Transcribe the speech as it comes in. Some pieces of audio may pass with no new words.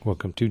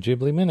Welcome to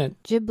Ghibli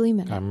Minute. Ghibli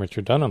Minute. I'm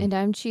Richard Dunham. And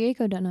I'm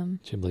Chieko Dunham.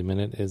 Ghibli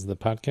Minute is the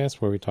podcast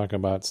where we talk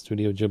about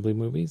Studio Ghibli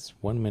movies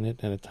 1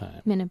 minute at a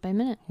time. Minute by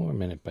minute. Or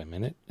minute by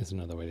minute is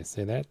another way to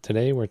say that.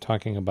 Today we're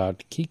talking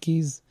about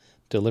Kiki's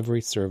Delivery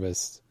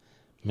Service,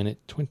 minute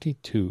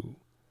 22,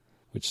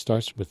 which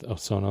starts with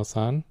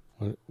Osono-san.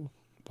 What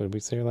did we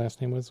say her last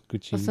name was?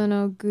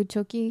 Osono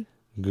Guchoki.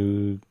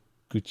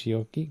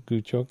 Guchoki?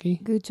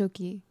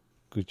 Guchoki.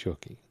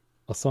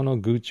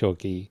 Osono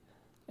Guchoki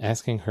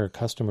asking her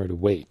customer to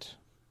wait.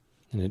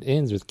 And it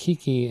ends with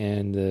Kiki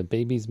and the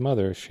baby's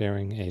mother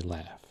sharing a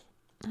laugh.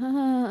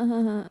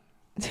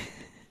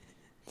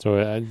 So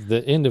at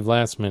the end of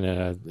last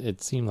minute,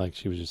 it seemed like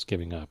she was just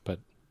giving up, but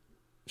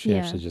she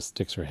actually just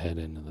sticks her head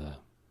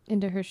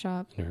into her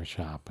shop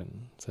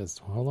and says,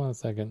 hold on a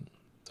second.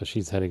 So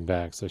she's heading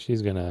back. So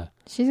she's gonna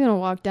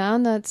walk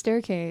down that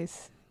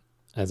staircase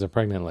as a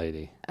pregnant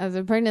lady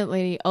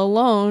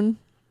alone.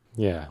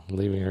 Yeah,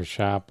 leaving her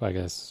shop. I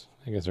guess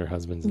her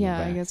husband's in the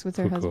back. I guess with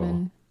her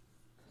husband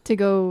to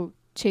go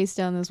chase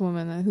down this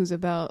woman who's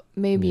about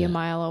maybe a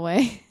mile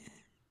away.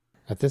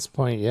 At this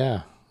point,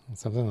 yeah,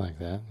 something like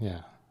that. Yeah,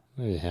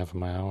 maybe half a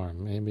mile or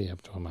maybe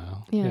up to a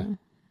mile. Yeah.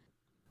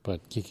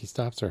 But Kiki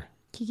stops her.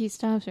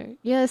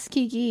 Yes,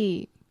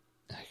 Kiki.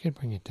 I could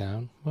bring it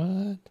down.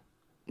 What?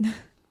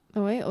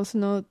 Oh wait,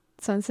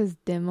 Osono-san says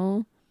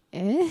demo.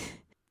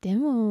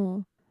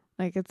 Demo.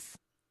 Like it's,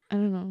 I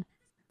don't know.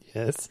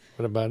 Yes.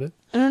 What about it?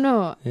 I don't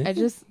know. I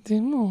just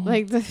demo.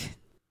 Like the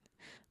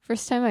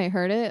first time I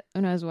heard it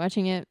when I was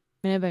watching it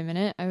minute by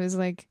minute, I was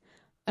like,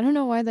 I don't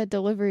know why that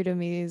delivery to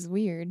me is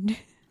weird.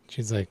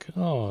 She's like,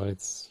 oh,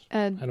 it's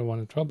I don't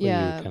want to trouble you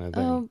kind of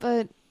thing. Oh,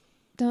 but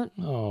don't.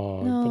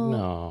 Oh, no, but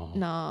no.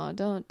 No,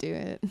 don't do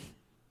it.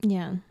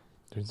 Yeah.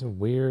 There's a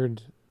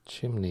weird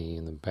chimney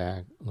in the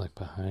back, like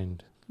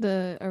behind.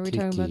 Are we Kiki.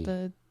 talking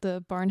about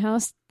the barn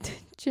house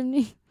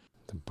chimney?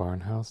 The barn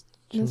house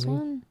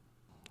chimney?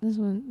 This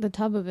one, the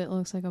top of it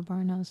looks like a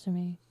barn house to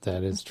me.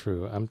 That is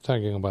true. I'm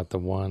talking about the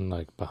one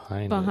like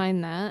behind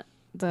that,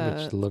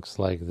 which looks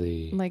like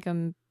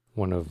one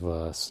of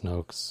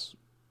Snoke's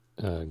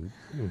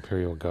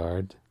Imperial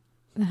Guard.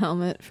 The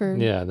helmet for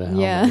the helmet.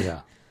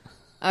 Yeah.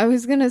 I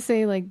was gonna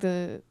say like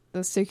the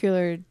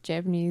circular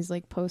Japanese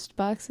like post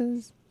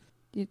boxes,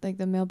 like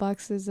the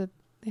mailboxes that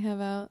they have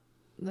out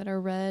that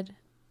are red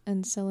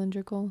and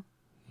cylindrical.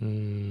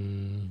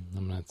 I'm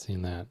not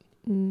seeing that.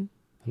 It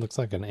looks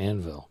like an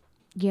anvil.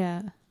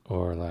 Yeah.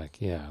 Or like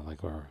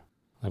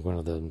one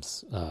of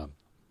those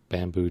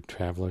bamboo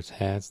traveler's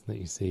hats that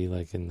you see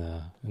like in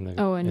the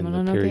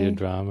period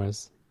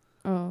dramas.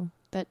 Oh,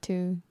 that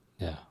too.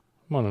 Yeah.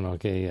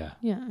 Mononoke, yeah.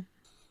 Yeah.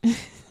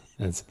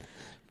 It's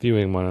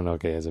viewing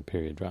Mononoke as a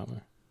period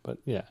drama. But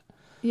yeah.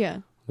 Yeah.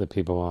 The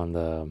people on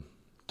the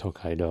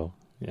Tokaido.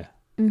 Yeah.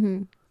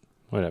 Mm-hmm.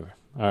 Whatever.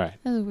 All right.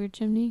 That's a weird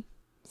chimney.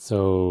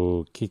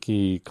 So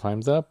Kiki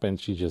climbs up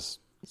and she just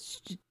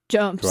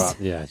jumps.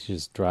 She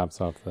just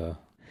drops off the...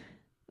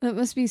 That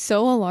must be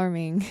so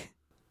alarming.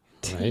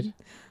 Right?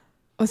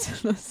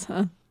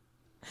 Osono-san.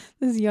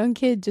 This young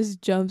kid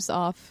just jumps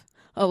off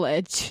a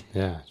ledge.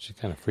 Yeah, she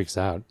kind of freaks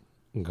out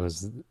and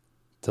goes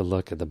to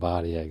look at the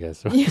body, I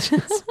guess. Yeah.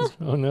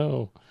 Oh,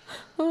 no.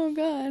 Oh,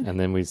 God. And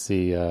then we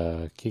see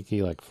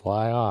Kiki, like,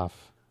 fly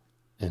off.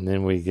 And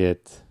then we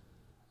get...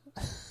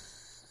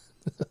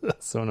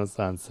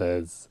 Sono-san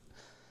says,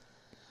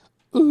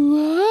 "Ooh,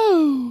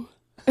 oh."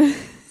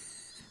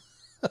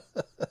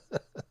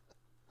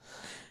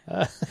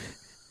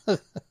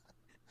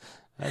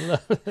 I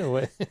love the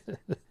way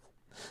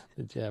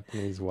the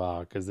Japanese wow,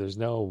 because there's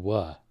no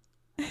wa.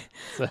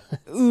 So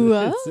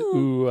it's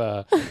ooh,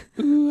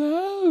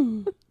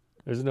 ooh,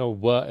 there's no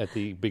wa at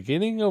the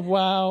beginning of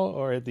wow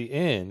or at the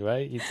end,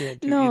 right? You can't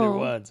do either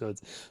one, so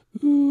it's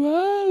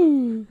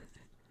ooh.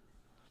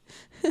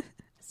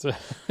 So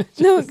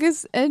no,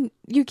 because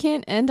you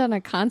can't end on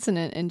a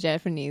consonant in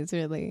Japanese,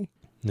 really.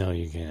 No,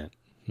 you can't.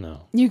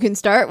 No. You can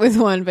start with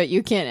one, but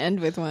you can't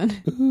end with one.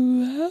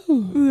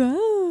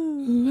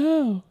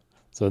 Ooh.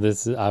 So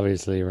this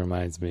obviously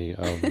reminds me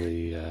of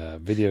the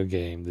video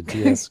game, the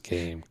DS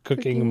game,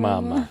 Cooking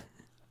Mama.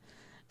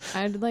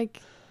 I'd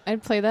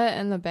play that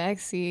in the back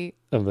seat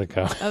of the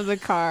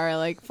car,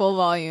 like full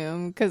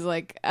volume, because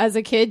like as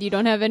a kid, you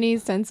don't have any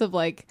sense of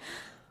like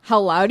how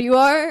loud you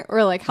are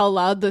or like how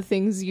loud the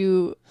things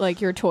you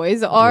like your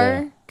toys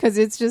are, because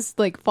it's just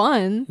like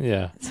fun.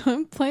 Yeah. So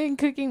I'm playing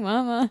Cooking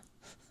Mama.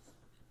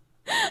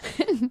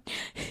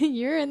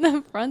 You're in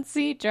the front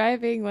seat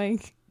driving,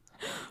 like,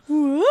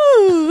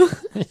 woo!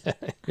 Yeah,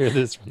 I hear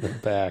this from the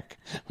back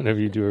whenever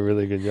you do a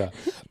really good job.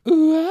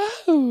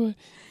 Wow,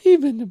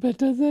 even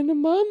better than a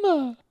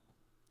mama.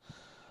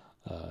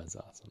 That's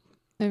awesome.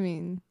 I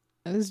mean,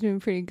 I was doing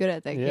pretty good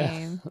at that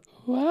game.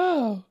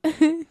 Wow.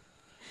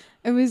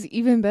 It was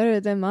even better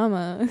than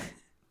Mama.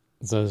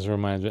 So this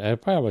reminds me, I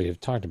probably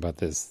have talked about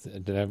this.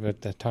 Did I ever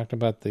talked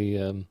about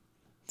the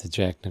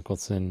Jack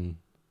Nicholson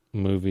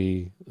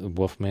movie, the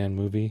Wolfman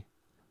movie?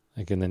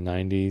 Like in the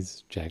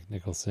 90s, Jack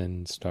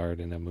Nicholson starred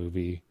in a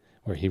movie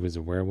where he was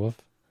a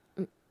werewolf.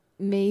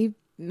 Maybe.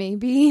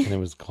 And it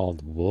was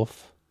called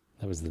Wolf.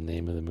 That was the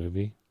name of the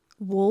movie.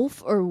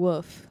 Wolf or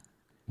woof?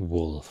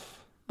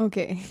 Wolf.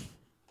 Okay.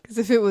 Because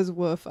if it was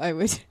woof, I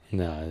would.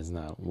 No, it's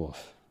not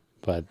Wolf.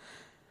 But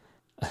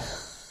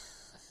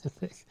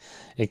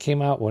it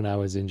came out when I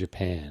was in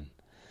Japan.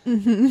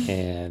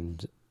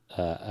 And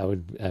I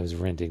was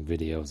renting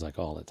videos like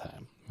all the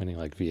time. Renting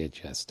like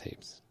VHS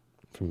tapes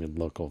from your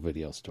local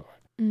video store.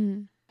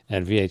 Mm.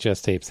 And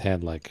VHS tapes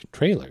had like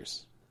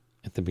trailers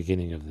at the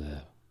beginning of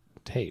the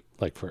tape,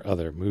 like for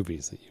other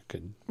movies that you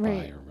could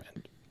buy or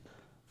rent.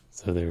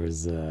 So there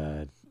was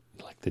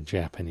like the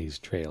Japanese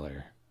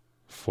trailer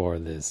for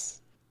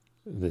this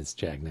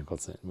Jack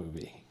Nicholson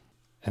movie.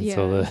 And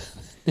so the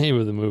name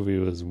of the movie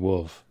was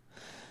Wolf.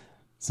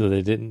 So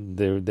they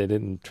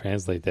didn't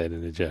translate that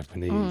into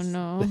Japanese. Oh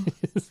no.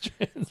 They just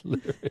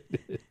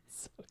transliterated.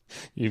 So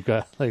you've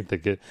got like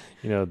the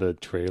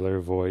trailer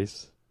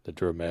voice, the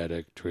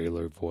dramatic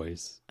trailer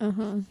voice.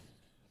 Uh-huh.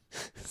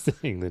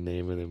 Saying the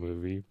name of the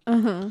movie.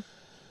 Uh-huh.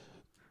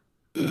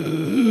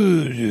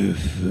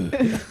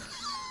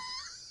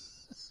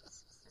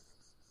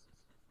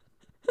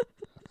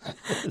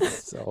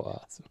 It's so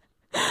awesome.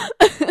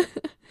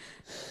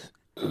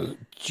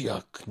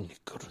 Jack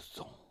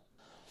Nicholson.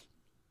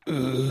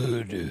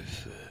 So good.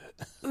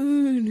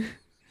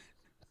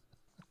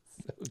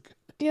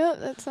 Yep,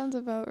 that sounds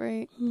about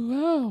right.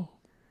 Wow.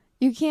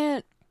 You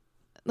can't,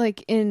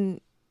 like,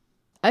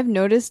 I've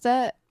noticed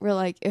that where,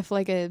 like, if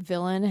like a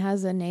villain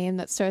has a name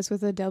that starts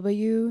with a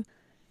W,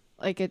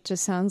 like it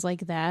just sounds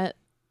like that.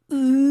 Like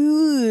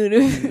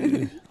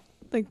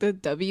the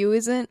W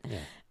isn't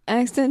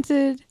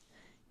accented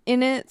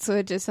in it, so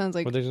it just sounds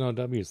like. Well, there's no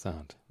W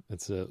sound.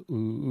 It's a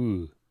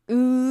ooh.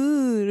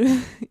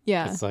 Ooh.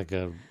 Yeah. It's like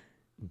a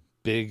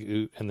big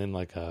ooh and then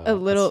like a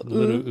little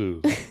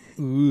ooh.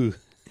 Ooh.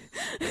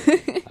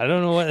 I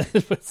don't know what,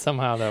 but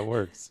somehow that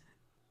works.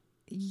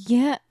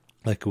 Yeah.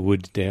 Like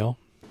Wooddale.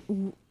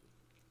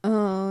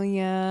 Oh,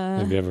 yeah.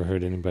 Have you ever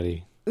heard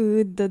anybody?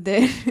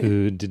 Oodade.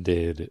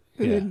 Oodade.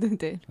 Yeah.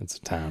 Oodade. It's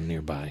a town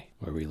nearby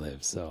where we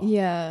live, so.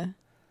 Yeah.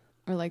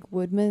 Or like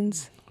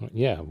Woodman's.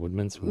 Yeah,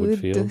 Woodman's,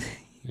 Woodfield.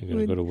 You're going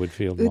to go to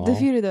Woodfield Mall.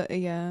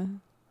 Yeah.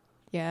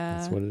 Yeah.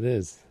 That's what it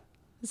is.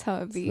 That's how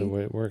it be. That's the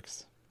way it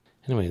works.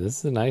 Anyway, this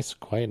is a nice,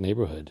 quiet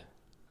neighborhood.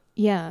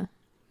 Yeah.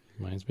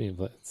 Reminds me of,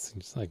 it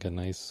seems like a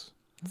nice,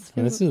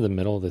 and this is the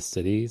middle of the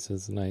city, so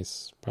it's a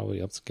nice, probably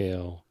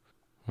upscale,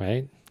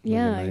 right?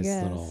 Yeah, like a nice I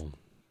guess. Little,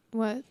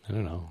 what? I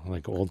don't know,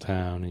 like Old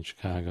Town in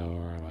Chicago,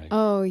 or like,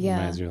 oh, yeah.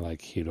 Reminds me of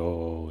like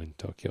Hiro in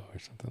Tokyo or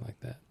something like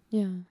that.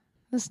 Yeah.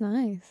 That's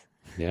nice.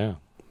 Yeah.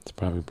 It's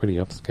probably pretty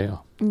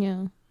upscale.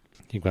 Yeah.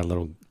 You've got a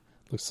little,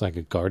 looks like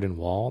a garden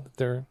wall that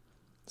they're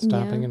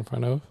stopping in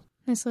front of.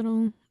 Nice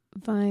little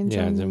vines.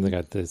 Yeah, and then they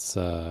got this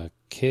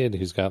kid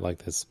who's got like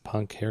this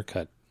punk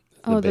haircut.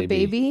 The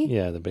baby?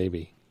 Yeah, the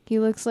baby. He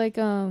looks like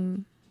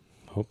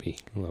Hopi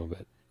a little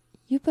bit.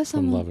 Yupa-sama.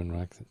 From Love and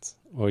Rockets.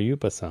 Or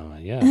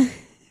Yupa-sama, yeah.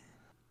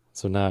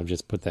 So now I've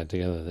just put that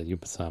together, that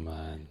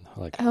Yupa-sama and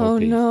like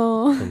Hopi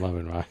from Love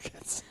and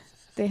Rockets.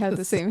 They have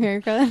the same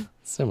haircut?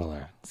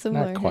 Similar.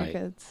 Similar Not quite.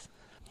 haircuts.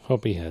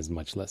 Hopi has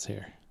much less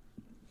hair.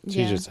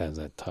 She just has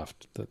that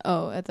tuft.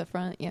 At the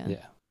front, yeah.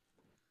 Yeah.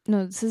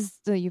 No, this is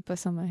the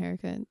Yupa-sama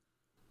haircut.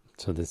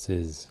 So this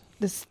is...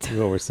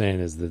 what we're saying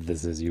is that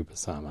this is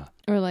Yupa-sama.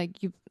 Or like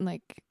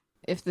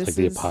if this like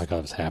the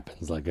apocalypse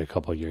happens like a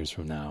couple years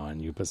from now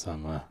and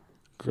Yupa-sama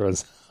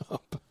grows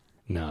up.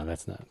 No,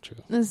 that's not true.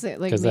 Let's say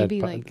like maybe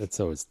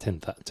it's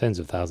tens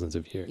of thousands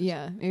of years.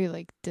 Yeah, maybe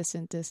like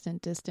distant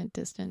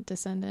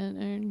descendant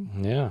or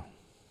yeah.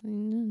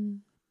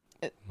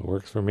 It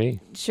works for me.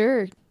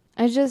 Sure.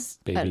 I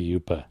just Baby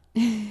Yupa.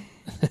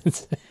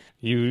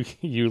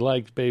 You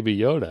liked Baby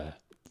Yoda.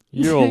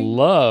 You'll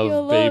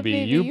love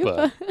Baby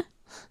Yupa.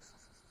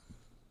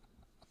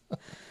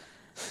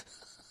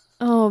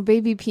 Oh,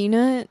 Baby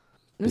Peanut.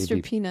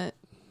 Mr. Peanut.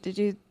 Did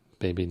you...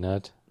 Baby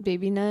Nut.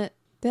 Baby Nut.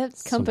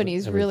 That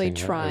company's really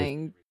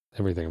trying.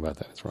 Everything about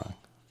that is wrong.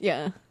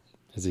 Yeah.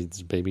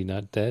 Is Baby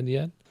Nut dead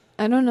yet?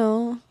 I don't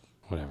know.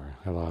 Whatever.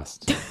 I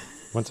lost.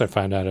 Once I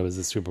found out it was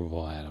a Super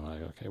Bowl ad, I'm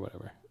like, okay,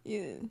 whatever.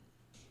 Yeah.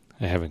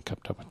 I haven't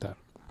kept up with that.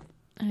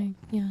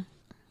 Yeah.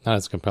 Not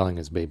as compelling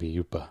as Baby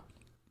Yupa.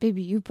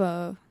 Baby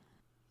Yupa.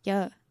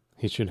 Yeah.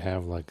 He should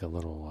have like a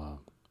little...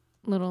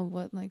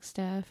 like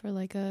staff or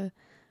like a...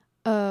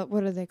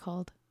 what are they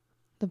called?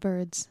 The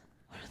birds.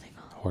 What are they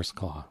called?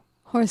 Horseclaw.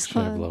 Horseclaw.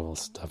 Should have a little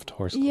stuffed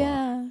horseclaw.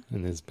 Yeah.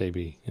 In his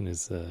baby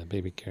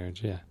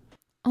carriage, yeah.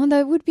 Oh,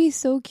 that would be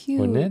so cute.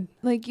 Wouldn't it?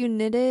 Like you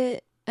knit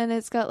it and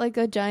it's got like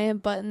a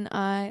giant button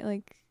eye.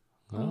 Like.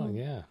 Oh,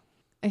 yeah.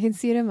 I can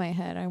see it in my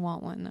head. I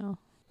want one now.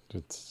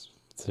 It's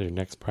your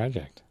next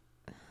project.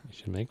 You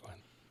should make one.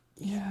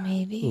 Yeah.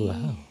 Maybe.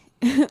 Wow.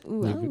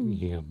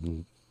 Wow.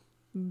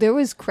 There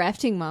was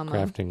Crafting Mama.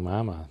 Crafting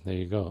Mama. There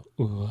you go.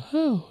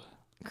 Wow.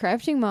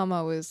 Crafting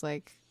Mama was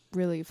like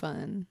really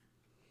fun.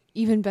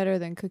 Even better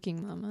than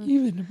Cooking Mama.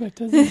 Even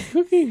better than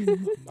Cooking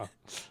Mama.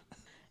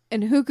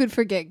 And who could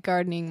forget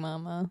Gardening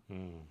Mama?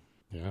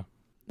 Yeah.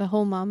 The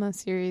whole Mama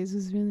series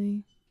was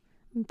really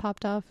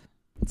popped off.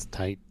 It's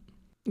tight.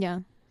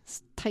 Yeah.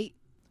 It's tight.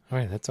 All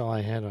right, that's all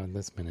I had on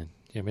this minute.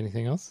 Do you have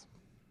anything else?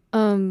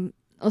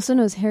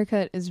 Osono's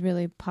haircut is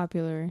really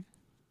popular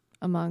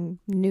among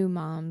new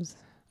moms.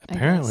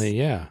 Apparently,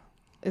 yeah.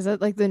 Is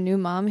that like the new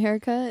mom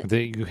haircut?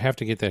 You have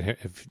to get that hair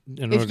if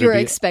you're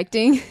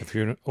expecting. If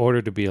you're in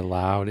order to be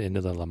allowed into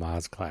the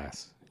Lamaze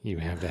class, you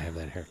have to have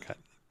that haircut.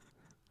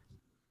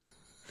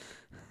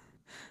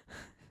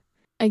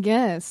 I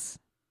guess.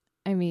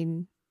 I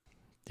mean,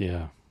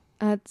 yeah.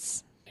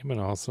 That's. But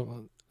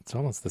also, it's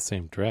almost the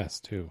same dress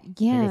too.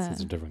 Yeah. I guess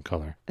it's a different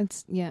color.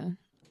 I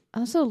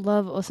also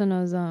love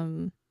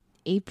Osono's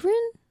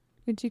apron.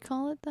 Would you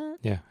call it that?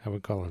 Yeah, I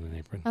would call it an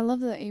apron. I love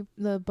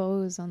the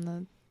bows on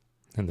the.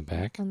 In the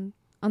back? On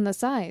the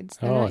sides.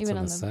 They're oh, not it's even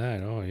on the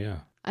side. Oh,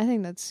 yeah. I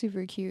think that's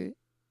super cute.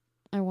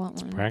 I want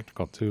one. It's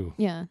practical, too.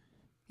 Yeah.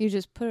 You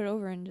just put it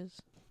over and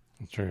just...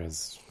 I'm sure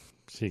as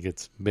she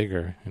gets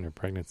bigger in her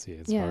pregnancy,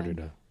 it's harder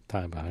to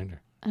tie behind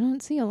her. I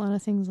don't see a lot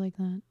of things like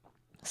that.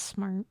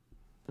 Smart.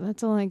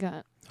 That's all I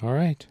got. All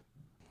right.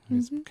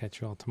 Let's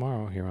catch you all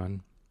tomorrow here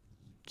on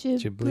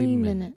Ghibli Minute.